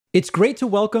It's great to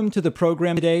welcome to the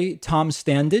program today Tom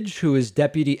Standage, who is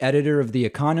deputy editor of The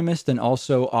Economist and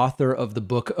also author of the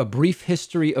book A Brief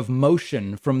History of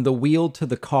Motion: From the Wheel to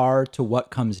the Car to What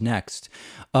Comes Next.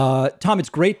 Tom, it's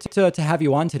great to have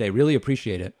you on today. Really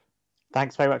appreciate it.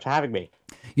 Thanks very much for having me.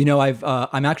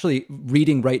 I'm actually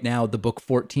reading right now the book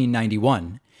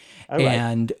 1491. All right.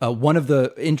 And one of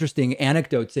the interesting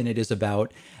anecdotes in it is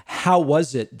about how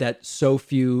was it that so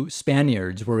few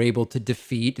Spaniards were able to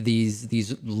defeat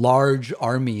these large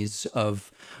armies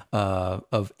of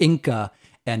Inca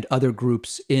and other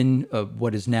groups in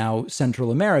what is now Central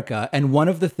America. And one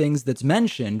of the things that's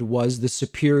mentioned was the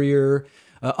superior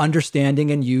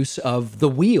understanding and use of the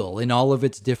wheel in all of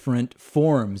its different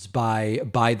forms by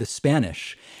the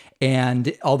Spanish.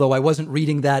 And although I wasn't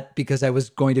reading that because I was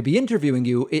going to be interviewing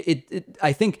you,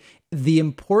 I think the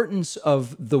importance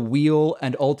of the wheel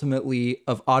and ultimately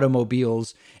of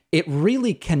automobiles, it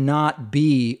really cannot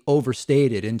be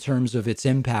overstated in terms of its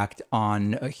impact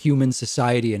on human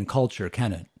society and culture,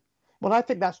 can it? Well, I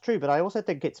think that's true, but I also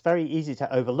think it's very easy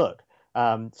to overlook.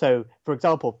 So, for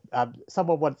example,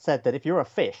 someone once said that if you're a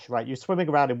fish, right, you're swimming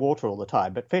around in water all the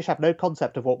time, but fish have no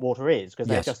concept of what water is because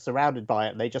they're Yes. just surrounded by it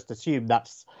and they just assume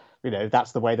that's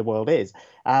the way the world is.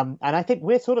 And I think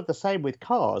we're sort of the same with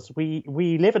cars. We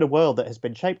live in a world that has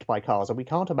been shaped by cars, and we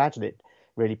can't imagine it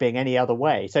really being any other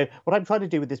way. So what I'm trying to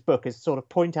do with this book is sort of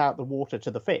point out the water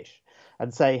to the fish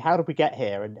and say, how did we get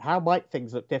here, and how might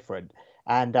things look different?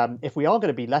 And if we are going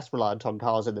to be less reliant on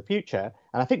cars in the future,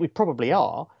 and I think we probably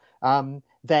are,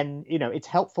 then it's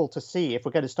helpful to see if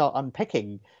we're going to start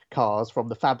unpicking cars from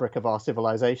the fabric of our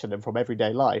civilization and from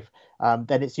everyday life,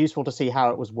 then it's useful to see how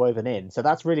it was woven in. So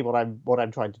that's really what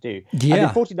I'm trying to do. And in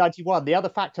Yeah, 1491, the other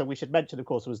factor we should mention, of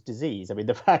course, was disease. I mean,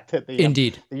 the fact that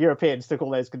indeed. the Europeans took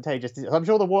all those contagious diseases. I'm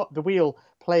sure the wheel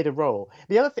played a role.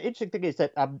 The other interesting thing is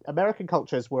that American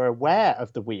cultures were aware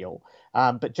of the wheel,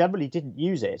 but generally didn't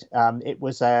use it. It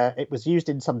was used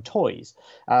in some toys,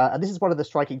 and this is one of the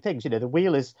striking things. The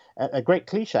wheel is a great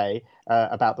cliche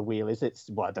about the wheel is it's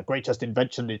the greatest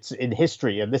invention it's in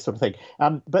history and this sort of thing.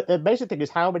 But the amazing thing is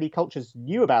how many cultures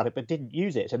knew about it but didn't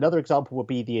use it. Another example would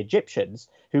be the Egyptians,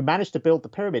 who managed to build the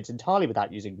pyramids entirely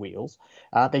without using wheels.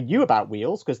 They knew about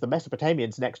wheels because the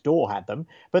Mesopotamians next door had them,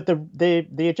 but the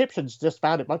Egyptians just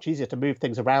found it much easier to move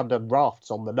things around on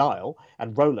rafts on the Nile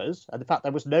and rollers. And in fact,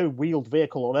 there was no wheeled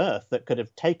vehicle on Earth that could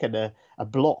have taken a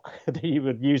block that you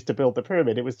would use to build the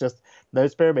pyramid. It was just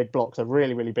those pyramid blocks are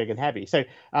really, really big and heavy. So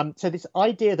this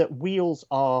idea that wheels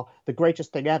are the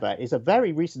greatest thing ever is a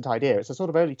very recent idea. It's a sort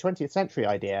of early 20th century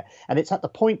idea, and it's at the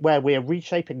point where we're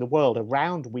reshaping the world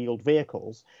around wheeled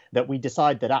vehicles that we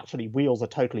decide that actually wheels are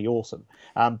totally awesome.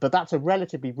 But that's a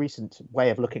relatively recent way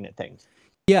of looking at things.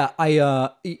 Yeah,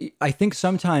 I think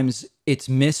sometimes it's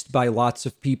missed by lots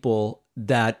of people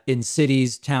that in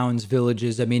cities, towns,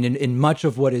 villages, I mean, in much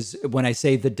of what is, when I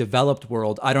say the developed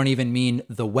world, I don't even mean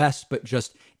the West, but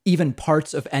just even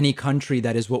parts of any country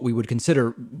that is what we would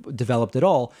consider developed at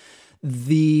all,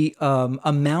 the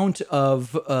amount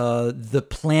of the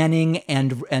planning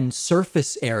and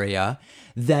surface area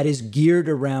that is geared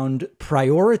around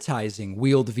prioritizing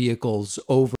wheeled vehicles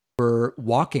over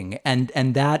walking, and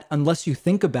that, unless you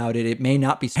think about it, it may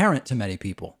not be apparent to many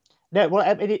people. No, well,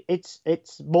 I mean,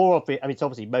 it's more of it. I mean, it's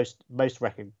obviously most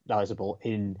recognizable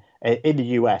in the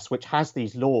US, which has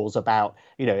these laws about,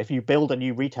 if you build a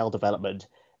new retail development,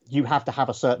 you have to have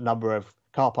a certain number of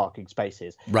car parking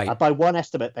spaces. Right. By one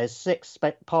estimate, there's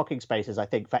parking spaces, I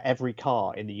think, for every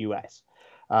car in the US.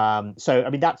 So, I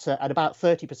mean, that's at about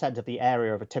 30% of the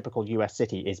area of a typical US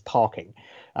city is parking.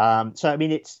 So, I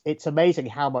mean, it's amazing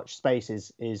how much space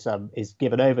is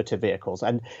given over to vehicles.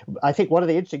 And I think one of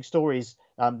the interesting stories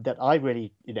that I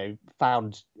really,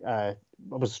 found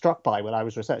was struck by when I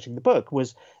was researching the book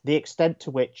was the extent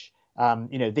to which,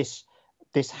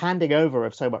 this handing over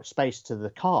of so much space to the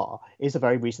car is a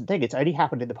very recent thing. It's only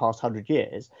happened in the past 100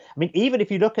 years. I mean, even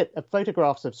if you look at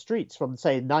photographs of streets from,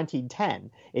 say, 1910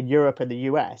 in Europe and the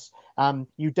US,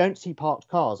 you don't see parked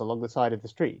cars along the side of the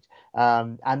street.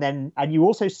 And you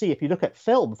also see, if you look at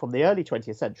film from the early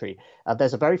 20th century,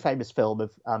 there's a very famous film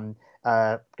of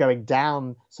going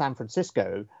down San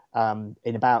Francisco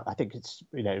in about, I think it's,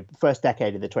 first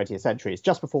decade of the 20th century. It's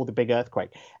just before the big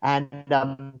earthquake. And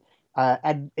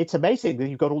it's amazing that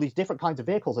you've got all these different kinds of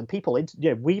vehicles and people,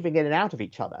 weaving in and out of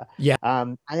each other. Yeah.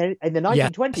 And then in the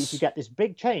 1920s, you Yes. get this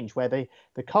big change where the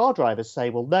car drivers say,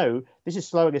 well, no, this is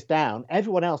slowing us down.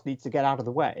 Everyone else needs to get out of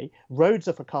the way. Roads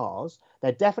are for cars.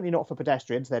 They're definitely not for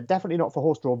pedestrians. They're definitely not for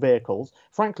horse-drawn vehicles.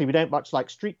 Frankly, we don't much like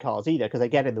streetcars either because they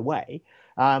get in the way.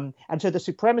 And so the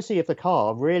supremacy of the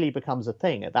car really becomes a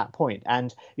thing at that point.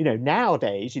 And,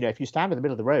 nowadays, if you stand in the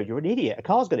middle of the road, you're an idiot. A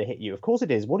car's going to hit you. Of course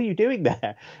it is. What are you doing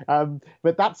there?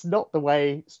 But that's not the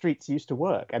way streets used to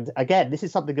work. And again, this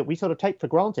is something that we sort of take for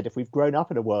granted if we've grown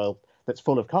up in a world that's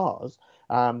full of cars.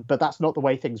 But that's not the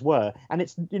way things were. And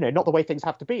it's, not the way things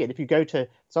have to be. And if you go to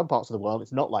some parts of the world,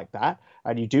 it's not like that.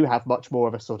 And you do have much more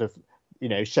of a sort of,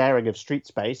 sharing of street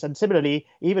space. And similarly,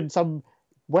 even some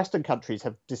Western countries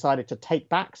have decided to take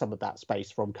back some of that space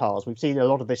from cars. We've seen a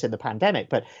lot of this in the pandemic,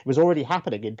 but it was already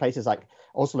happening in places like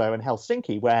Oslo and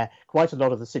Helsinki, where quite a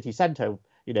lot of the city centre,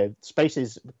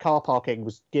 spaces, car parking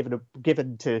was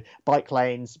given to bike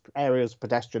lanes, areas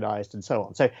pedestrianised, and so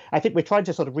on. So I think we're trying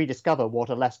to sort of rediscover what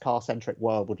a less car-centric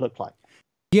world would look like.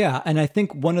 Yeah, and I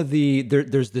think one of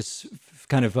there's this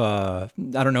kind of I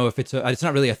don't know if it's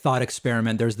not really a thought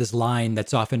experiment. There's this line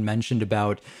that's often mentioned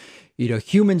about,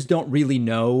 humans don't really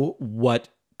know what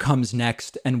comes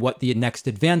next and what the next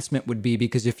advancement would be,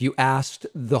 because if you asked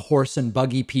the horse and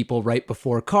buggy people right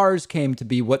before cars came to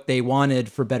be what they wanted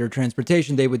for better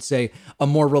transportation, they would say a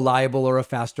more reliable or a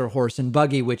faster horse and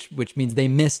buggy, which means they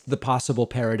missed the possible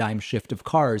paradigm shift of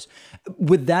cars.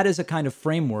 With that as a kind of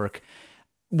framework,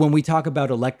 when we talk about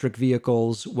electric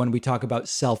vehicles, when we talk about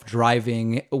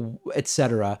self-driving,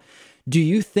 etc., do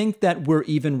you think that we're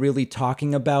even really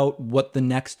talking about what the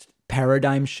next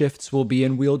paradigm shifts will be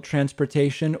in wheeled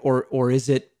transportation, or is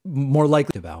it more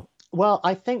likely about? Well,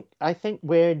 I think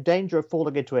we're in danger of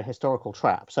falling into a historical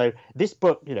trap. So this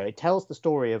book, it tells the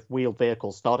story of wheeled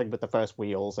vehicles, starting with the first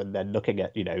wheels and then looking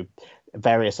at,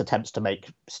 various attempts to make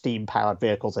steam-powered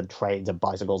vehicles and trains and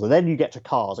bicycles. And then you get to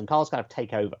cars, and cars kind of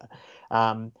take over.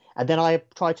 And then I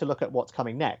try to look at what's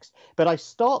coming next. But I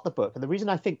start the book, and the reason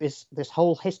I think this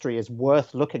whole history is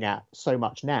worth looking at so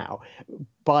much now,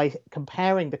 by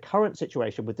comparing the current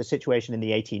situation with the situation in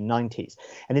the 1890s.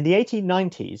 And in the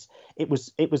 1890s, it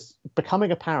was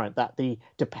becoming apparent that the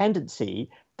dependency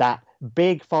that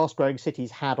big, fast-growing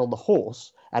cities had on the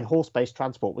horse and horse-based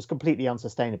transport was completely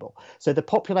unsustainable. So the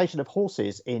population of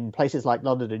horses in places like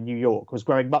London and New York was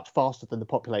growing much faster than the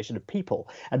population of people.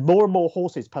 And more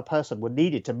horses per person were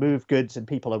needed to move goods and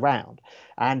people around.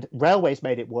 And railways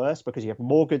made it worse because you have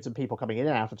more goods and people coming in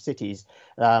and out of cities.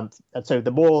 And so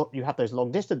the more you have those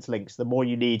long-distance links, the more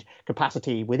you need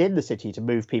capacity within the city to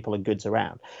move people and goods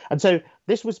around. And so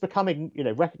this was becoming,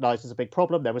 recognized as a big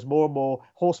problem. There was more and more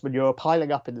horse manure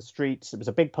piling up in the streets. It was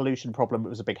a big pollution problem. It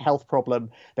was a big health problem.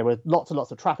 There were lots and lots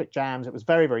of traffic jams. It was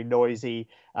very, very noisy.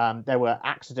 There were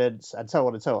accidents and so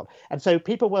on and so on. And so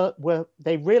people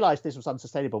they realized this was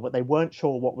unsustainable, but they weren't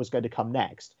sure what was going to come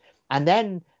next. And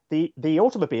then the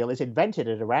automobile is invented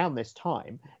at around this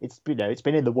time. It's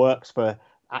been in the works for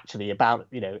actually about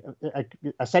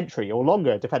a century or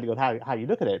longer, depending on how you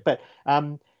look at it. But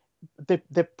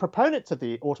the proponents of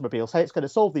the automobile say it's going to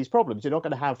solve these problems. You're not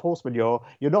going to have horse manure.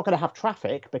 You're not going to have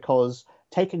traffic, because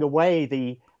taking away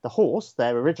the horse,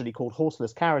 they're originally called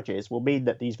horseless carriages, will mean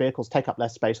that these vehicles take up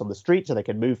less space on the street so they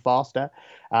can move faster.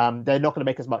 They're not going to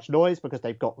make as much noise because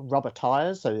they've got rubber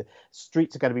tires, so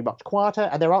streets are going to be much quieter,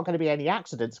 and there aren't going to be any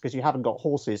accidents because you haven't got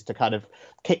horses to kind of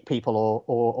kick people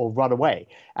or run away.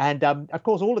 And of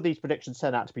course, all of these predictions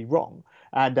turn out to be wrong,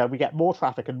 and we get more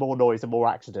traffic and more noise and more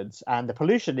accidents, and the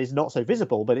pollution is not so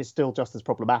visible, but it's still just as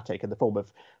problematic in the form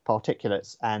of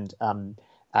particulates and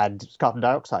carbon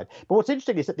dioxide. But what's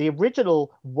interesting is that the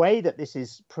original way that this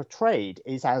is portrayed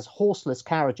is as horseless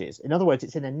carriages. In other words,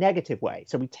 it's in a negative way.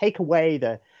 So we take away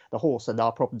the horse and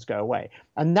our problems go away.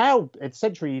 And now, a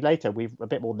century later, a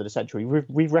bit more than a century,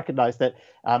 we've recognized that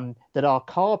that our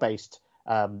car-based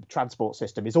transport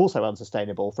system is also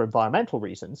unsustainable for environmental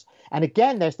reasons. And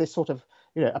again, there's this sort of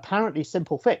apparently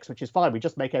simple fix, which is fine. We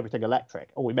just make everything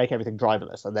electric, or we make everything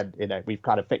driverless, and then we've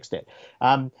kind of fixed it.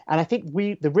 And I think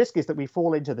the risk is that we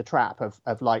fall into the trap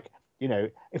of like,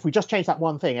 if we just change that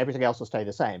one thing, everything else will stay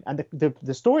the same. And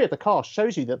the story of the car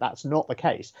shows you that that's not the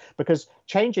case, because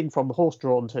changing from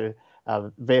horse-drawn to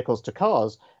vehicles to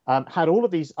cars had all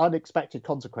of these unexpected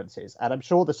consequences. And I'm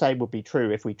sure the same would be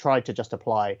true if we tried to just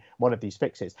apply one of these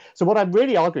fixes. So what I'm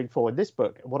really arguing for in this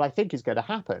book, what I think is going to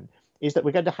happen, is that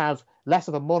we're going to have less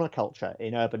of a monoculture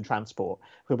in urban transport.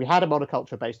 So we had a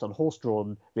monoculture based on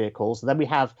horse-drawn vehicles, and then we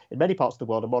have, in many parts of the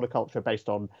world, a monoculture based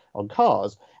on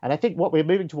cars. And I think what we're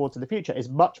moving towards in the future is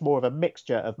much more of a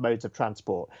mixture of modes of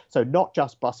transport. So not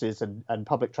just buses and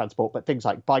public transport, but things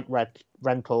like bike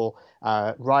rental,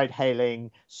 ride-hailing,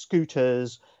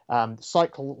 scooters,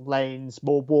 cycle lanes,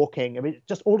 more walking. I mean,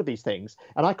 just all of these things.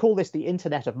 And I call this the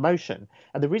Internet of Motion.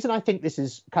 And the reason I think this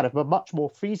is kind of a much more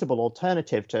feasible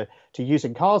alternative to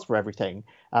using cars for everything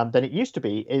than it used to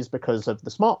be is because of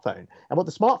the smartphone. And what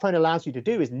the smartphone allows you to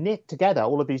do is knit together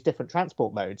all of these different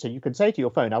transport modes. So you can say to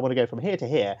your phone, I want to go from here to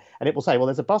here. And it will say, well,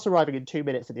 there's a bus arriving in 2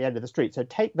 minutes at the end of the street. So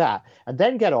take that and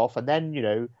then get off and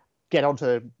then, get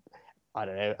onto I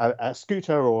don't know, a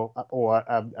scooter or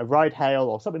a ride hail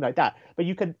or something like that. But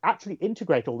you can actually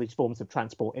integrate all these forms of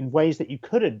transport in ways that you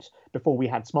couldn't before we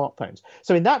had smartphones.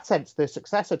 So in that sense, the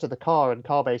successor to the car and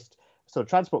car-based sort of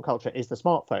transport culture is the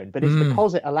smartphone, but it's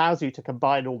because it allows you to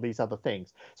combine all these other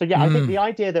things. So yeah, I think the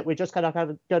idea that we're just kind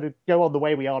of going to go on the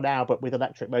way we are now, but with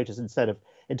electric motors instead of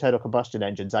internal combustion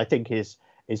engines, I think is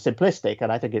simplistic, and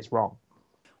I think it's wrong.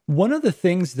 One of the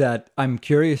things that I'm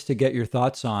curious to get your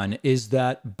thoughts on is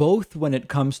that both when it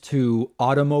comes to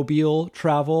automobile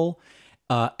travel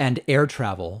and air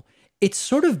travel, it's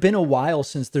sort of been a while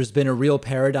since there's been a real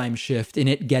paradigm shift in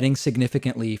it getting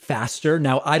significantly faster.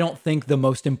 Now, I don't think the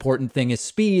most important thing is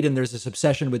speed, and there's this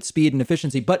obsession with speed and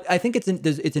efficiency, but I think it's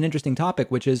an interesting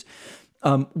topic, which is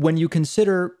when you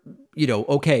consider,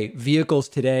 okay, vehicles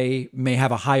today may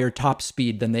have a higher top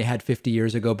speed than they had 50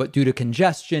 years ago, but due to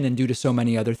congestion and due to so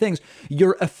many other things,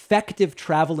 your effective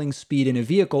traveling speed in a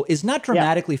vehicle is not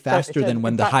dramatically faster than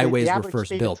when the highways were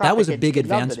first built. That was a big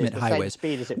advancement, highways.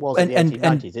 Speed as it was in the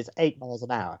 1890s. It's 8 miles an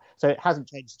hour. So it hasn't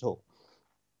changed at all.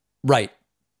 Right.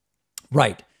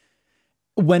 Right.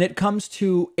 When it comes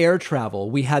to air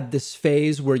travel, we had this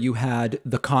phase where you had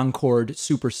the Concorde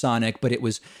supersonic, but it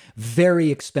was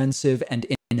very expensive and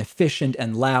inefficient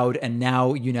and loud. And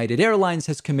now United Airlines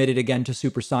has committed again to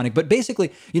supersonic. But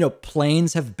basically,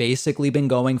 planes have basically been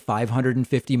going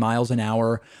 550 miles an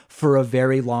hour for a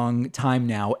very long time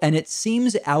now. And it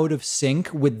seems out of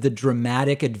sync with the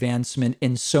dramatic advancement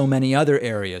in so many other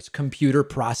areas, computer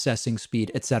processing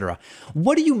speed, etc.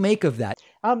 What do you make of that?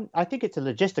 I think it's a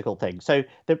logistical thing. So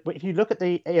if you look at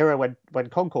the era when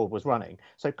Concorde was running,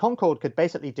 so Concorde could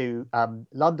basically do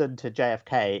London to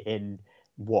JFK in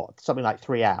something like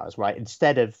 3 hours, right?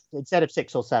 Instead of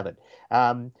 6 or 7.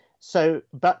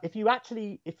 But if you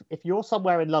actually, if you're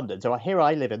somewhere in London, so here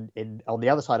I live in on the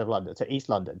other side of London, so East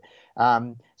London.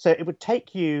 So it would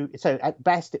take you, so at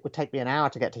best it would take me an hour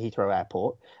to get to Heathrow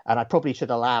Airport, and I probably should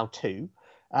allow 2.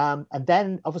 And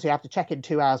then obviously I have to check in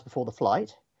 2 hours before the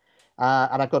flight.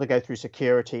 And I've got to go through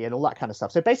security and all that kind of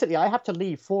stuff. So basically, I have to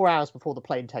leave 4 hours before the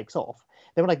plane takes off.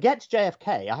 Then when I get to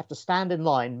JFK, I have to stand in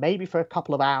line maybe for a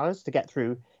couple of hours to get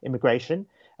through immigration.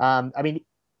 Right,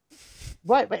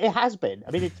 but it has been.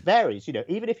 I mean, it varies.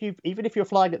 Even if you're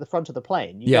flying at the front of the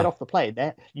plane, you get off the plane.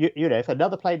 There, if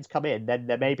another plane's come in, then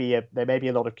there may be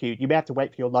a lot of queue. You may have to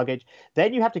wait for your luggage.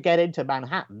 Then you have to get into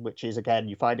Manhattan, which is again,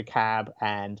 you find a cab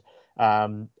and.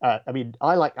 I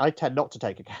tend not to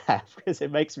take a cab because it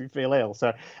makes me feel ill.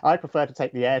 So I prefer to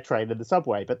take the air train and the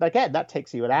subway. But again, that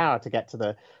takes you an hour to get to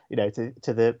the,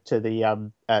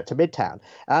 to Midtown.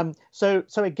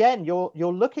 So again, you're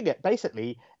looking at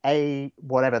basically a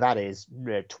whatever that is,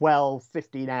 12,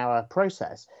 15-hour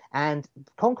process. And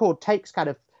Concorde takes kind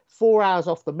of 4 hours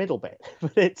off the middle bit,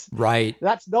 but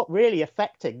that's not really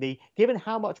affecting given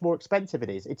how much more expensive it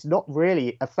is. It's not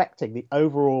really affecting the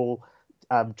overall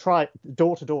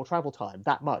door-to-door travel time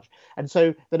that much. And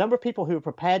so the number of people who are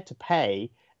prepared to pay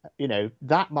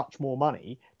that much more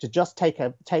money to just take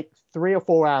 3 or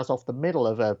 4 hours off the middle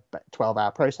of a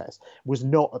 12-hour process was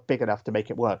not big enough to make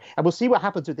it work. And we'll see what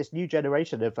happens with this new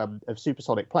generation of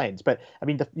supersonic planes. But I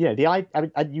mean,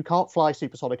 you can't fly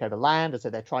supersonic over land, and so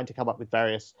they're trying to come up with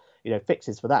various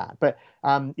fixes for that. But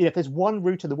if there's one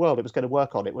route in the world it was going to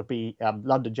work on, it would be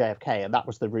London JFK, and that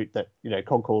was the route that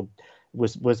Concorde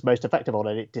was most effective on,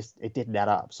 and it didn't add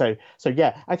up. So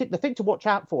yeah, I think the thing to watch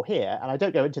out for here, and I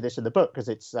don't go into this in the book because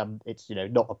it's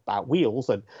not about wheels,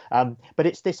 but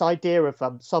it's this idea of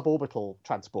suborbital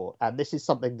transport, and this is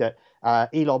something that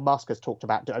Elon Musk has talked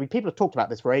about. I mean, people have talked about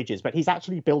this for ages, but he's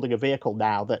actually building a vehicle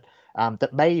now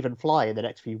that may even fly in the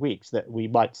next few weeks that we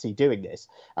might see doing this.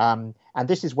 And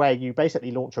this is where you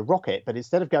basically launch a rocket, but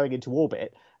instead of going into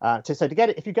orbit,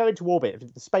 if you go into orbit,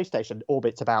 if the space station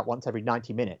orbits about once every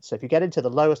 90 minutes. So if you get into the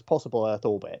lowest possible Earth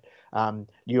orbit,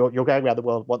 you're going around the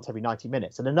world once every 90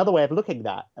 minutes. And another way of looking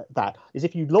at that is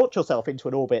if you launch yourself into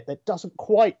an orbit that doesn't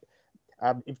quite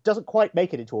it doesn't quite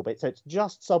make it into orbit, so it's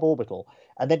just suborbital,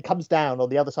 and then comes down on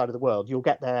the other side of the world, you'll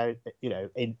get there,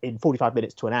 in 45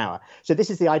 minutes to an hour. So this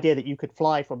is the idea that you could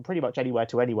fly from pretty much anywhere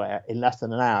to anywhere in less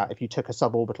than an hour if you took a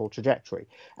suborbital trajectory.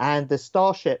 And the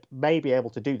Starship may be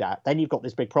able to do that. Then you've got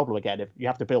this big problem again if you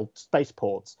have to build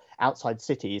spaceports outside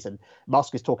cities, and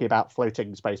Musk is talking about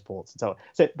floating spaceports and so on.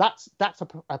 So that's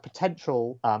a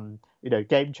potential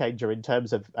game changer in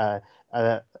terms of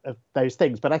those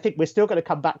things. But I think we're still going to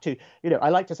come back to, I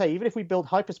like to say, even if we build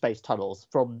hyperspace tunnels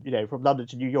from London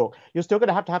to New York, you're still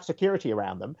going to have security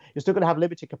around them. You're still going to have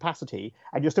limited capacity,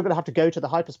 and you're still going to have to go to the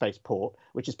hyperspace port,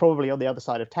 which is probably on the other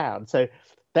side of town. So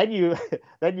then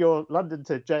you're London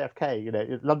to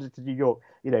JFK, London to New York,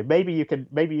 maybe you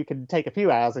can take a few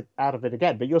hours out of it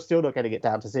again, but you're still not getting it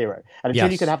down to zero. And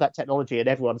until you can have that technology in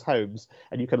everyone's homes,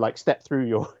 and you can step through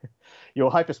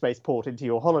your hyperspace port into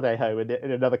your holiday home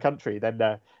in another country, then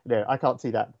I can't see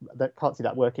that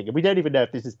working. And we don't even know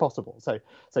if this is possible. So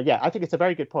yeah, I think it's a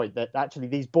very good point that actually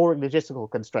these boring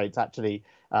logistical constraints actually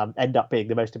end up being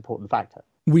the most important factor.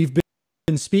 We've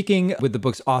been speaking with the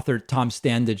book's author, Tom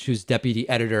Standage, who's deputy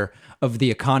editor of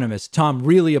The Economist. Tom,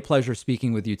 really a pleasure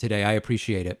speaking with you today. I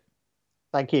appreciate it.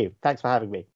 Thank you. Thanks for having me.